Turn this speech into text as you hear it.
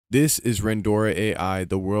This is Rendora AI,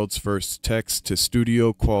 the world's first text to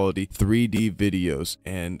studio quality 3D videos.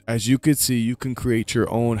 And as you can see, you can create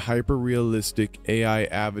your own hyper realistic AI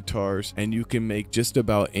avatars, and you can make just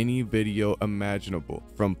about any video imaginable,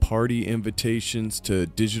 from party invitations to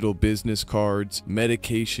digital business cards,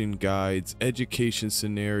 medication guides, education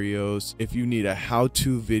scenarios. If you need a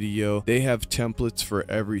how-to video, they have templates for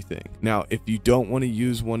everything. Now, if you don't want to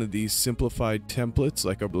use one of these simplified templates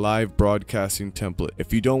like a live broadcasting template,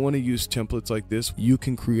 if you don't want to use templates like this, you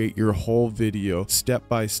can create your whole video step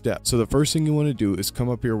by step. So the first thing you want to do is come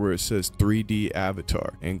up here where it says 3D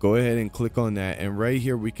avatar and go ahead and click on that, and right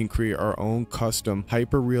here we can create our own custom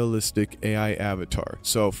hyper realistic AI avatar.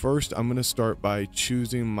 So first I'm going to start by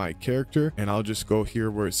choosing my character, and I'll just go here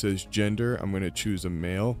where it says gender. I'm going to choose a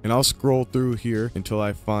male, and I'll scroll through here until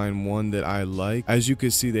I find one that I like. As you can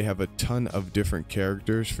see, they have a ton of different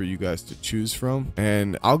characters for you guys to choose from,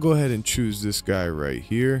 and I'll go ahead and choose this guy right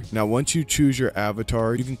here. Now once you choose your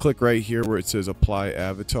avatar, you can click right here where it says apply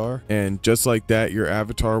avatar, and just like that your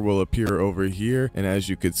avatar will appear over here. And as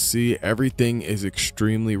you can see, everything is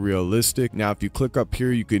extremely realistic. Now if you click up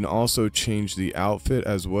here, you can also change the outfit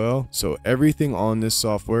as well. So everything on this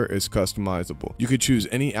software is customizable. You could choose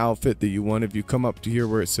any outfit that you want. If you come up to here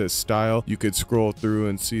where it says style, you could scroll through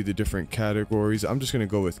and see the different categories. I'm just going to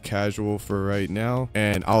go with casual for right now,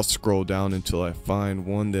 and I'll scroll down until I find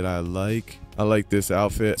one that I like. I like this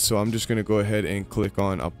outfit, so I'm just going to go ahead and click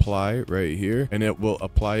on apply right here, and it will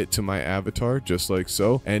apply it to my avatar just like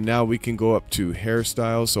so. And now we can go up to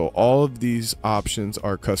hairstyle. So all of these options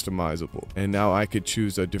are customizable, and now I could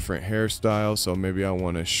choose a different hairstyle. So maybe I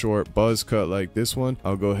want a short buzz cut like this one.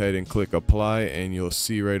 I'll go ahead and click apply, and you'll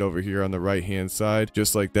see right over here on the right hand side,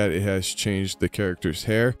 just like that, it has changed the character's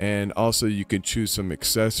hair. And also you can choose some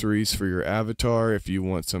accessories for your avatar if you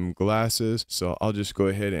want some glasses. So I'll just go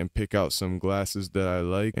ahead and pick out some glasses that I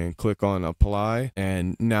like and click on apply,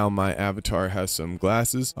 and now my avatar has some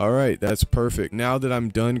glasses. All right, that's perfect. Now that I'm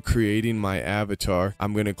done creating my avatar,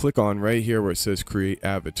 I'm going to click on right here where it says create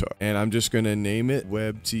avatar, and I'm just going to name it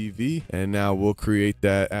Web TV, and now we'll create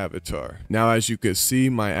that avatar. Now as you can see,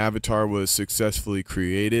 my avatar was successfully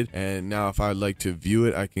created, and now if I'd like to view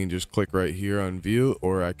it, I can just click right here on view,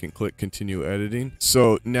 or I can click continue editing.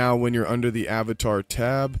 So now when you're under the avatar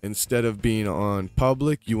tab, instead of being on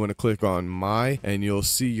public, you want to click on my, and you'll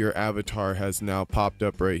see your avatar has now popped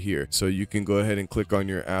up right here. So you can go ahead and click on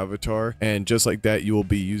your avatar, and just like that you will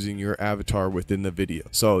be using your avatar within the video.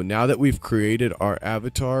 So now that we've created our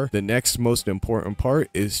avatar, the next most important part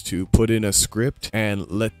is to put in a script and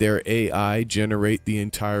let their AI generate the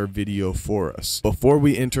entire video for us. Before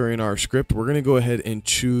we enter in our script, we're going to go ahead and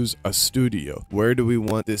choose a studio. Where do we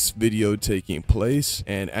want this video taking place?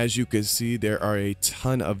 And as you can see, there are a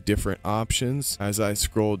ton of different options. As I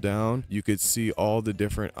scroll down, you could see all the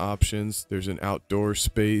different options. There's an outdoor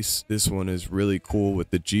space. This one is really cool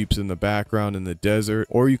with the Jeeps in the background in the desert,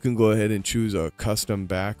 or you can go ahead and choose a custom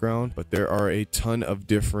background, but there are a ton of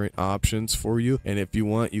different options for you. And if you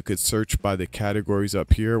want, you could search by the categories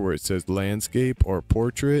up here where it says landscape or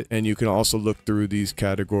portrait, and you can also look through these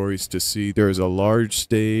categories to see there's a large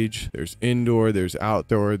stage, there's indoor, there's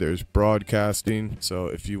outdoor, there's broadcasting. So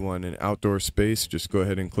if you want an outdoor space, just go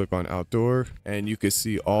ahead and click on outdoor, and you can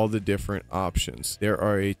see all the different options. There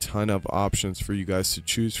are a ton of options for you guys to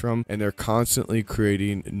choose from, and they're constantly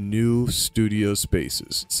creating new studio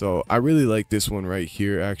spaces. So I really like this one right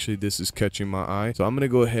here. Actually, this is catching my eye, so I'm gonna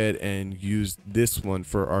go ahead and use this one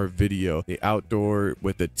for our video. The outdoor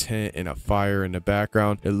with a tent and a fire in the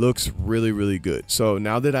background, it looks really good. So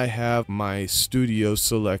now that I have my studio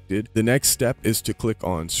selected, the next step is to click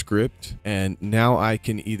on script, and now I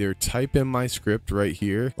can either type in my script right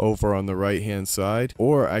here over on the right hand side,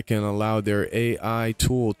 or I can allow their AI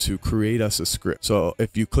tool to create us a script. So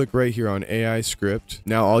if you click right here on AI script,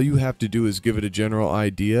 now all you have to do is give it a general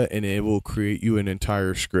idea, and it will create you an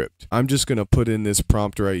entire script. I'm just going to put in this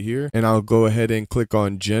prompt right here, and I'll go ahead and click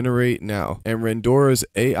on generate now, and Rendora's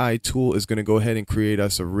AI tool is going to go ahead and create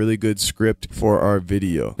us a really good script for our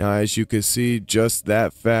video. Now as you can see, just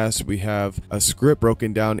that fast, we have a script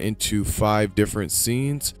broken down into 5 different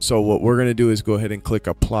scenes. So what we're going to do is go ahead and click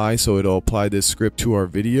apply, so it'll apply this script to our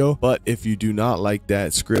video. But if you do not like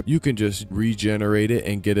that script, you can just regenerate it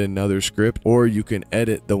and get another script, or you can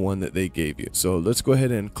edit the one that they gave you. So let's go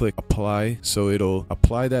ahead and click apply, so it'll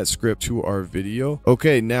apply that script to our video.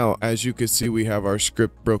 Okay, now as you can see, we have our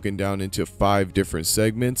script broken down into 5 different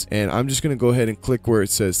segments, and I'm just going to go ahead and click where it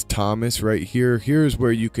says Thomas right here. Here's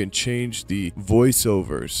where you can change the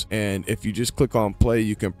voiceovers, and if you just click on play,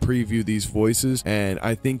 you can preview these voices, and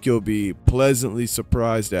I think you'll be pleasantly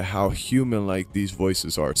surprised at how human-like these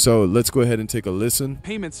voices are. So So let's go ahead and take a listen.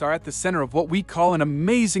 Payments are at the center of what we call an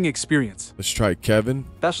amazing experience. Let's try Kevin.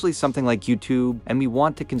 Especially something like YouTube, and we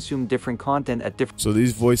want to consume different content at different. So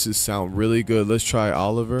these voices sound really good. Let's try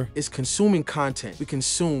Oliver. It's consuming content. We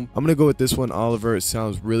consume. I'm gonna go with this one, Oliver. It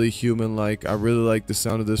sounds really human-like. I really like the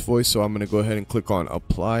sound of this voice, so I'm gonna go ahead and click on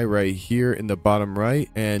apply right here in the bottom right,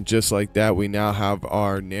 and just like that, we now have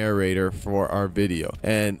our narrator for our video.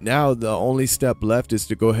 And now the only step left is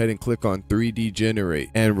to go ahead and click on 3D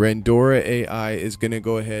generate, and Rendora AI is gonna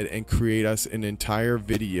go ahead and create us an entire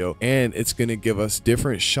video, and it's gonna give us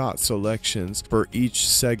different shot selections for each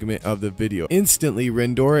segment of the video. Instantly,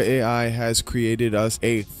 Rendora AI has created us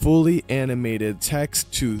a fully animated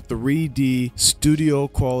text to 3D studio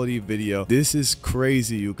quality video. This is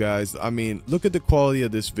crazy, you guys. I mean, look at the quality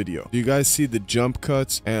of this video. You guys see the jump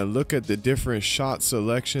cuts, and look at the different shot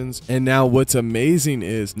selections. And now what's amazing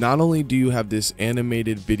is not only do you have this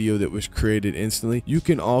animated video that was created instantly, you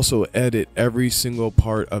can also edit every single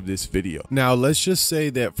part of this video. Now let's just say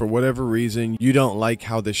that for whatever reason you don't like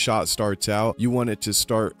how the shot starts out, you want it to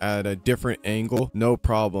start at a different angle. No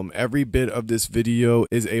problem, every bit of this video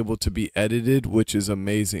is able to be edited, which is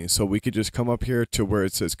amazing. So we could just come up here to where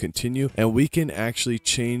it says continue, and we can actually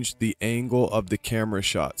change the angle of the camera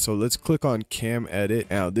shot. So let's click on cam edit.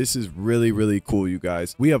 Now this is really cool, you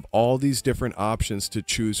guys. We have all these different options to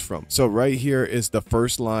choose from. So right here is the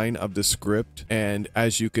first line of the script, and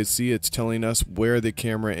as you can see, it's telling us where the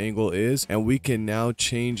camera angle is, and we can now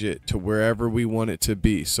change it to wherever we want it to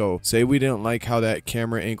be. So say we didn't like how that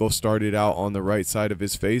camera angle started out on the right side of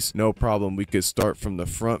his face, no problem, we could start from the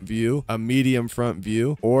front view, a medium front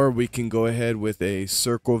view, or we can go ahead with a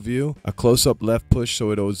circle view, a close-up left push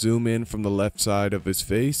so it'll zoom in from the left side of his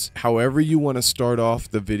face. However you want to start off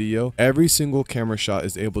the video, every single camera shot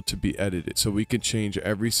is able to be edited, so we can change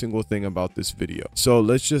every single thing about this video. So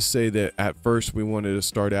let's just say that at first we wanted to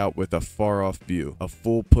start out with a far off view, a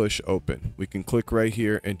full push open. We can click right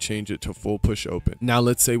here and change it to full push open. Now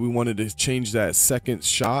let's say we wanted to change that second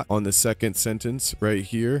shot on the second sentence right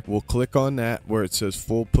here. We'll click on that where it says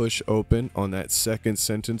full push open on that second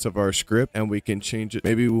sentence of our script, and we can change it.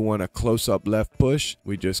 Maybe we want a close-up left push.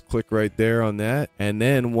 We just click right there on that, and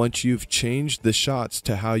then once you've changed the shots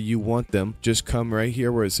to how you want them, just come right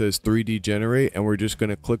here where it says 3D generate, and we're just going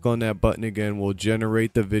to click on that button again. We'll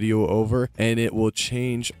generate the video over, and it will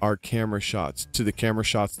change our camera shots to the camera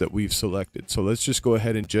shots that we've selected. So let's just go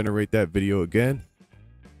ahead and generate that video again.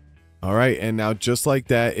 All right, and now just like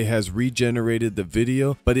that, it has regenerated the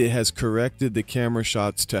video, but it has corrected the camera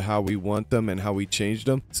shots to how we want them and how we changed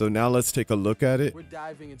them. So now let's take a look at it. We're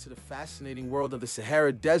diving into the fascinating world of the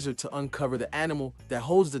Sahara Desert to uncover the animal that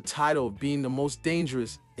holds the title of being the most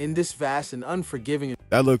dangerous in this vast and unforgiving.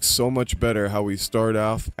 That looks so much better how we start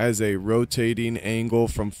off as a rotating angle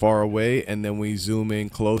from far away, and then we zoom in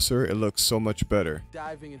closer. It looks so much better.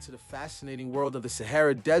 Diving into the fascinating world of the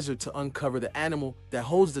Sahara Desert to uncover the animal that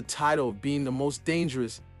holds the title of being the most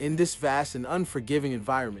dangerous in this vast and unforgiving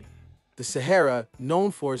environment. The Sahara,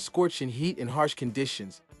 known for its scorching heat and harsh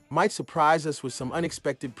conditions, might surprise us with some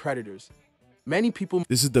unexpected predators. Many people.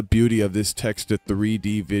 This is the beauty of this text to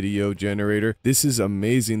 3D video generator. This is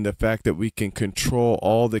amazing, the fact that we can control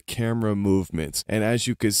all the camera movements, and as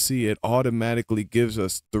you can see, it automatically gives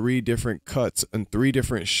us 3 different cuts and 3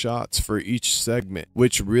 different shots for each segment,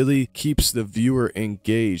 which really keeps the viewer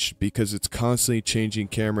engaged because it's constantly changing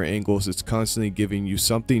camera angles. It's constantly giving you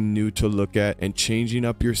something new to look at and changing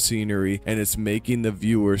up your scenery, and it's making the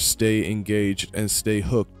viewer stay engaged and stay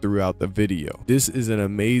hooked throughout the video. This is an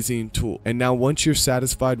amazing tool. And now once you're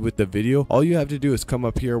satisfied with the video, all you have to do is come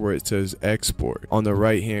up here where it says export on the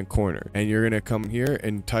right hand corner, and you're going to come here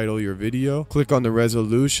and title your video, click on the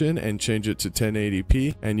resolution and change it to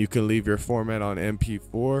 1080p, and you can leave your format on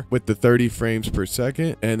MP4 with the 30 frames per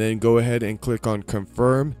second, and then go ahead and click on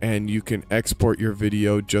confirm, and you can export your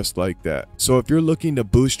video just like that. So if you're looking to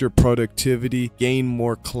boost your productivity, gain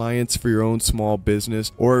more clients for your own small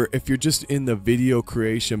business, or if you're just in the video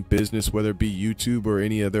creation business, whether it be YouTube or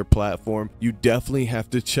any other platform, you definitely have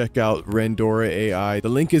to check out Rendora AI. The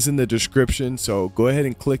link is in the description, so go ahead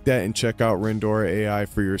and click that and check out Rendora AI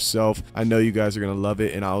for yourself. I know you guys are going to love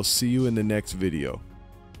it, and I'll see you in the next video.